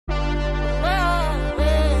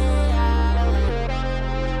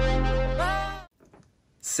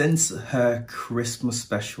Since her Christmas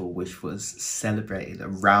special, which was celebrated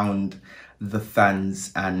around the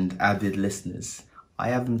fans and avid listeners, I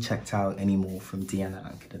haven't checked out any more from Deanna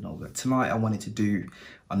Ankudinova. Tonight I wanted to do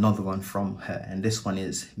another one from her, and this one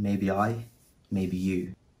is Maybe I, Maybe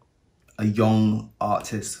You. A young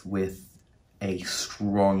artist with a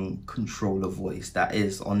strong controller voice that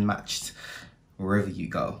is unmatched wherever you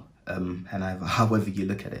go, and however you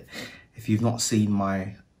look at it. If you've not seen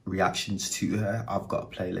my reactions to her, I've got a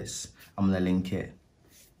playlist. I'm gonna link it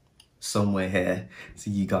somewhere here so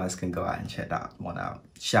you guys can go out and check that one out.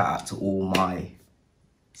 Shout out to all my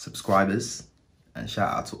subscribers and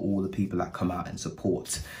shout out to all the people that come out and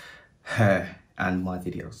support her and my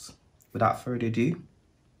videos. Without further ado,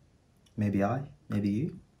 maybe I, maybe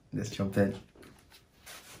you. Let's jump in.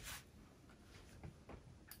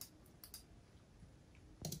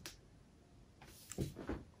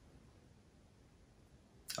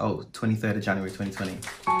 Oh, 23rd of January 2020.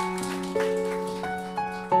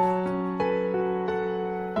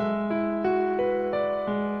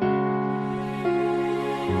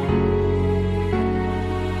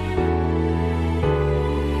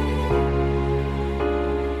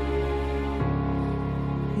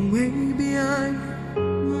 Maybe I,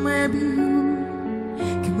 maybe you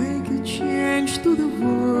can make a change to the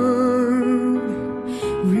world,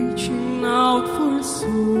 reaching out for a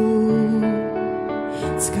soul.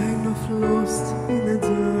 It's kind of lost in the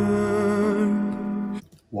dark.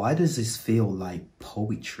 Why does this feel like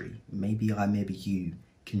poetry? Maybe I, maybe you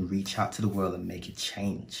can reach out to the world and make a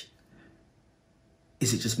change.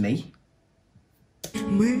 Is it just me?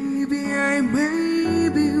 Maybe I,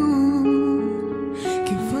 maybe you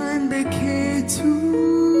can find the key to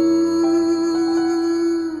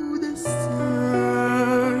the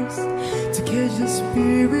stars, to catch the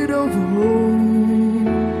spirit of hope,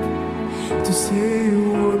 to say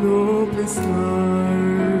one hopeless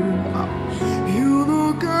heart. You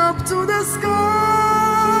look up to the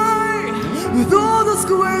sky with all those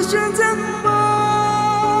questions in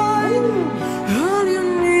mind. All you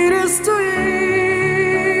need is to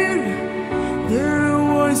hear the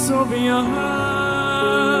voice of your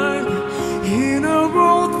heart. In a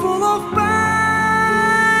world full of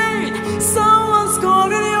pain, someone's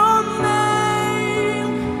calling your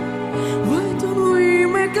name. Why don't we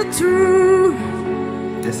make it true?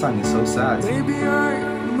 This song is so sad. Maybe I,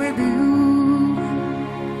 maybe you.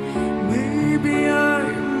 Maybe I,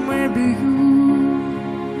 maybe you.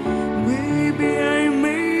 Maybe I,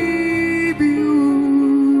 maybe you.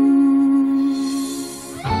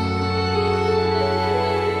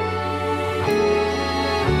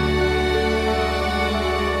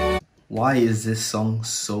 Why is this song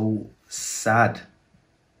so sad,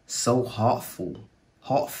 so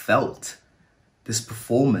heartfelt? This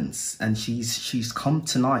performance, and she's come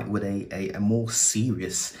tonight with a more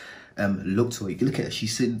serious look to it. You look at her,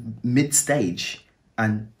 she's in mid-stage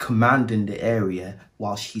and commanding the area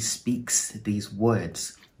while she speaks these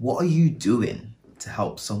words. What are you doing to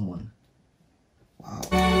help someone? Wow.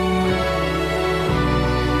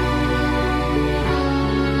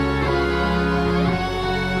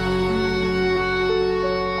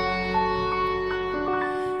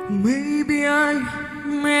 Maybe I,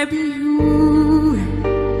 maybe you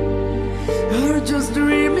are just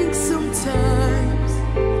dreaming sometimes,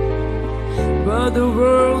 but the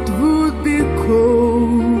world would be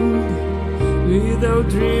cold without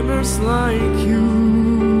dreamers like you.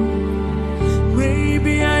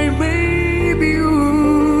 Maybe I, maybe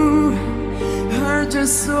you are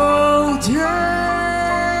just soldiers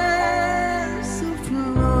of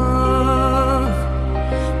love,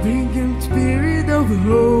 bringing spirit of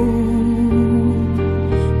hope,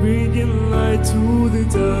 bringing light to the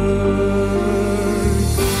dark.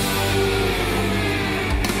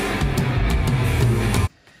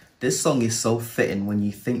 This song is so fitting when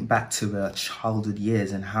you think back to her childhood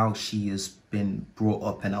years and how she has been brought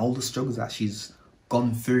up and all the struggles that she's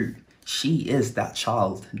gone through. She is that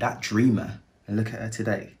child, that dreamer, and look at her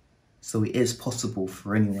today. So it is possible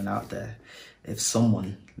for anyone out there. If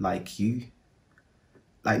someone like you,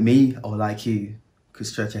 like me or like you, could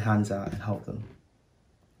stretch your hands out and help them.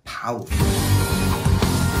 Powerful.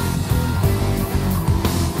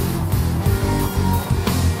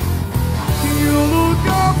 You look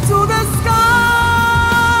up to the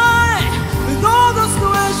sky with all those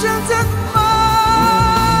questions in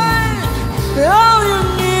mind. All you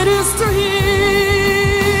need is to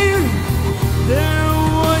hear the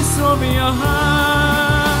voice of your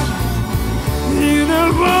heart. In a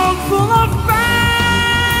world full of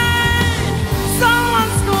pain,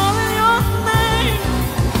 someone's calling your name.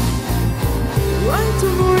 Why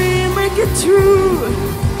don't we make it true?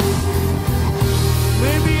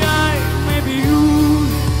 Maybe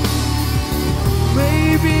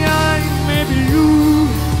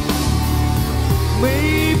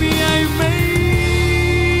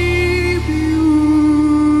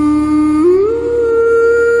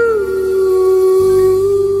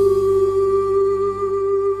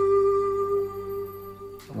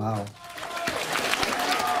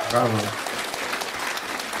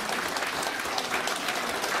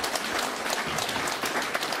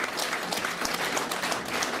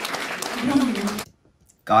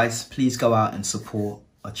Guys, please go out and support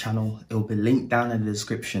our channel. It will be linked down in the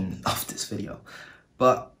description of this video.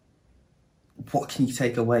 But what can you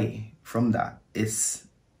take away from that is,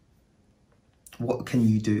 what can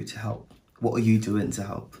you do to help? What are you doing to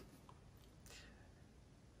help?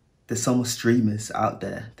 There's so much streamers out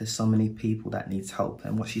there. There's so many people that needs help.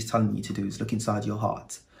 And what she's telling you to do is look inside your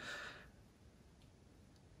heart.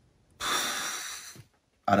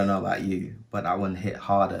 I don't know about you, but that one hit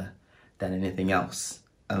harder than anything else.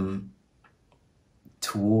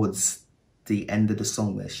 Towards the end of the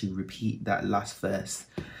song, where she repeat that last verse,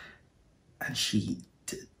 and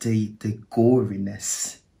the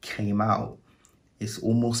goriness came out. It's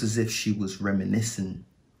almost as if she was reminiscing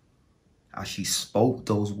as she spoke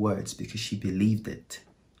those words, because she believed it.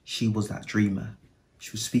 She was that dreamer.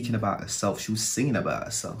 She was speaking about herself. She was singing about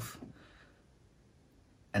herself.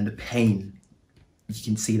 And the pain, you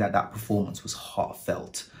can see that that performance was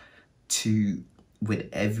heartfelt with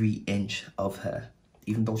every inch of her,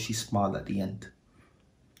 even though she smiled at the end.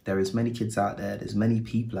 There is many kids out there, there's many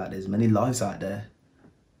people out there, there's many lives out there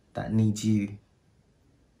that need you.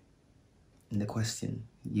 And the question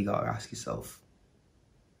you gotta ask yourself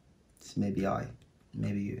is, maybe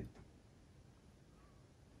you.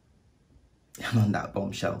 And on that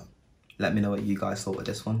bombshell, let me know what you guys thought of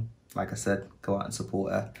this one. Like I said, go out and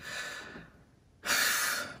support her.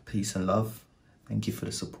 Peace and love. Thank you for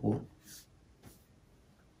the support.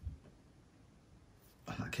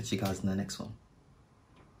 And I'll catch you guys in the next one.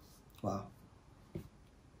 Wow.